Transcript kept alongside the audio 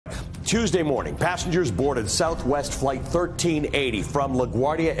Tuesday morning, passengers boarded Southwest Flight 1380 from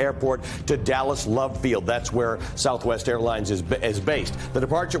LaGuardia Airport to Dallas Love Field. That's where Southwest Airlines is based. The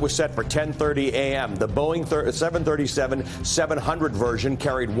departure was set for 10:30 a.m. The Boeing 737-700 version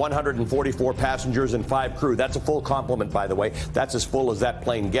carried 144 passengers and 5 crew. That's a full complement, by the way. That's as full as that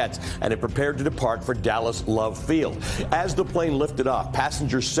plane gets. And it prepared to depart for Dallas Love Field. As the plane lifted off,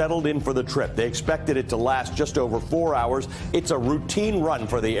 passengers settled in for the trip. They expected it to last just over 4 hours. It's a routine run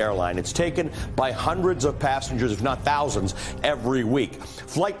for the airline. It's taken by hundreds of passengers, if not thousands, every week.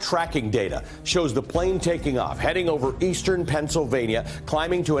 Flight tracking data shows the plane taking off, heading over eastern Pennsylvania,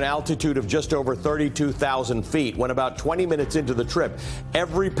 climbing to an altitude of just over 32,000 feet. When about 20 minutes into the trip,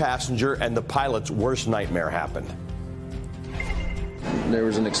 every passenger and the pilot's worst nightmare happened. There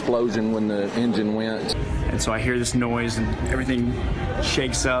was an explosion when the engine went. And so I hear this noise and everything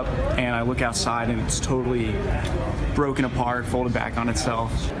shakes up, and I look outside and it's totally broken apart, folded back on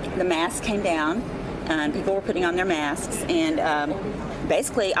itself. The mask came down and people were putting on their masks, and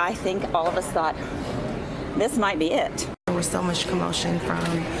basically I think all of us thought this might be it. There was so much commotion from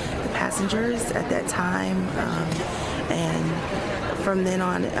the passengers at that time, and from then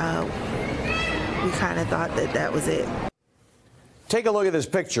on we kind of thought that that was it. Take a look at this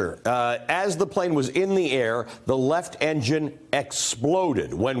picture. As the plane was in the air, the left engine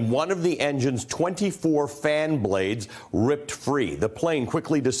exploded when one of the engine's 24 fan blades ripped free. The plane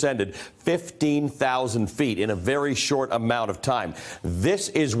quickly descended 15,000 feet in a very short amount of time. This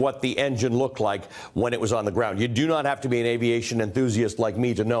is what the engine looked like when it was on the ground. You do not have to be an aviation enthusiast like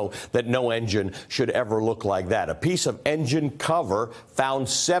me to know that no engine should ever look like that. A piece of engine cover found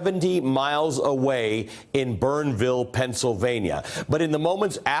 70 miles away in Burnville, Pennsylvania. But in the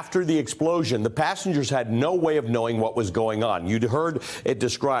moments after the explosion, the passengers had no way of knowing what was going on. You'd heard it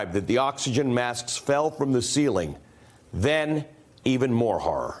described that the oxygen masks fell from the ceiling. Then, even more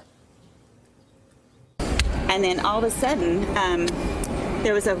horror. And then all of a sudden,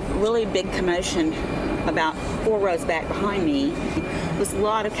 there was a really big commotion about 4 rows back behind me. There was a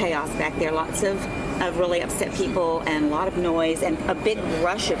lot of chaos back there, lots of really upset people and a lot of noise and a big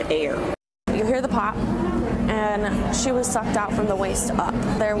rush of air. You hear the pop, and she was sucked out from the waist up.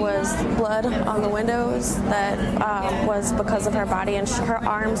 There was blood on the windows that was because of her body, and her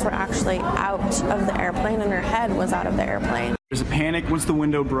arms were actually out of the airplane and her head was out of the airplane. There's a panic once the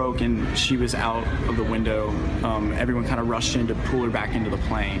window broke and she was out of the window. Everyone kind of rushed in to pull her back into the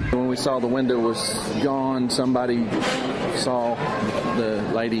plane. When we saw the window was gone, somebody saw the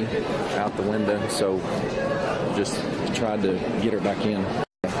lady out the window, so just tried to get her back in.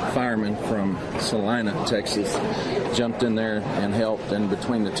 Fireman from Salina, Texas, jumped in there and helped, and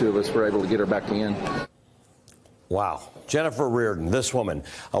between the two of us were able to get her back in. Wow. Jennifer Reardon, this woman,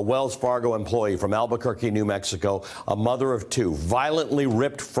 a Wells Fargo employee from Albuquerque, New Mexico, a mother of 2, violently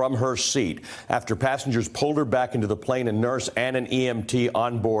ripped from her seat after passengers pulled her back into the plane. A nurse and an EMT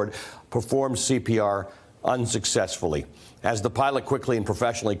on board performed CPR unsuccessfully, as the pilot quickly and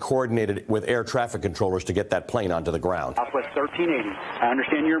professionally coordinated with air traffic controllers to get that plane onto the ground. Southwest 1380. I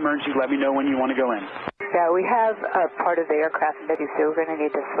understand your emergency. Let me know when you want to go in. Yeah, we have a part of the aircraft busy, so we're going to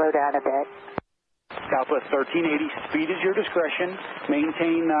need to slow down a bit. Southwest 1380. Speed is your discretion.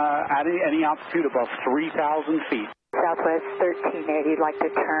 Maintain at any altitude above 3,000 feet. Southwest 1380. Like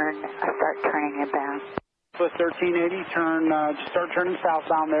to start turning inbound. Southwest 1380, just start turning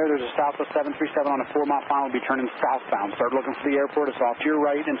southbound there. There's a Southwest 737 on a 4-mile final. Will be turning southbound. Start looking for the airport. It's off to your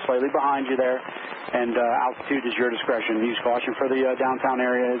right and slightly behind you there. And altitude is your discretion. Use caution for the downtown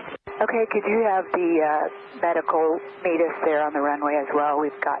area. Okay, could you have the medical meet us there on the runway as well?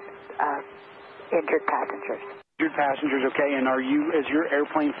 We've got injured passengers. Injured passengers, okay. And is your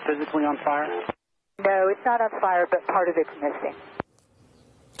airplane physically on fire? No, it's not on fire, but part of it's missing.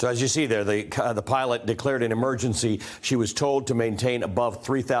 So as you see there, the pilot declared an emergency. She was told to maintain above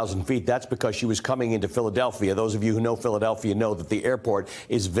 3,000 feet. That's because she was coming into Philadelphia. Those of you who know Philadelphia know that the airport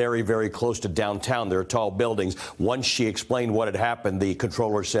is very, very close to downtown. There are tall buildings. Once she explained what had happened, the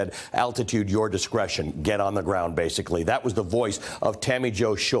controller said, altitude, your discretion. Get on the ground, basically. That was the voice of Tammie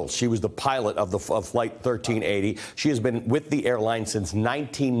Jo Shults. She was the pilot of Flight 1380. She has been with the airline since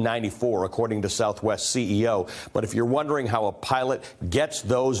 1994, according to Southwest CEO. But if you're wondering how a pilot gets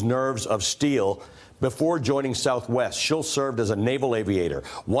those nerves of steel, before joining Southwest, Shults served as a naval aviator,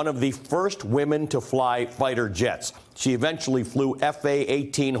 one of the first women to fly fighter jets. She eventually flew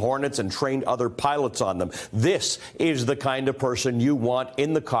FA-18 Hornets and trained other pilots on them. This is the kind of person you want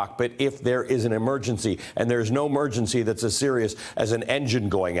in the cockpit if there is an emergency, and there's no emergency that's as serious as an engine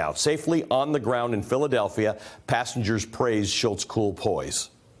going out. Safely on the ground in Philadelphia, passengers praised Shults' cool poise.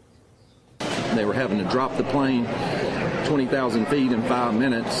 They were having to drop the plane 20,000 feet in 5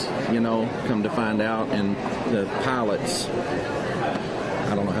 minutes, come to find out, and the pilots,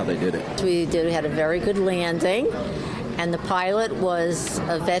 I don't know how they did it. We had a very good landing, and the pilot was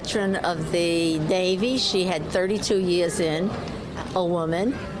a veteran of the Navy. She had 32 years in, a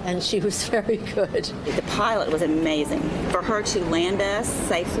woman, and she was very good. The pilot was amazing. For her to land us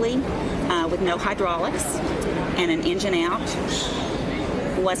safely with no hydraulics and an engine out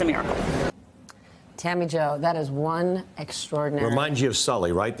was a miracle. Tammie Jo, that is one extraordinary. Reminds you of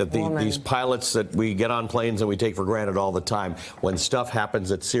Sully, right? That these pilots that we get on planes and we take for granted all the time, when stuff happens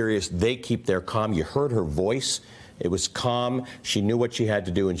that's serious, they keep their calm. You heard her voice. It was calm. She knew what she had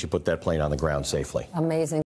to do, and she put that plane on the ground safely. Amazing.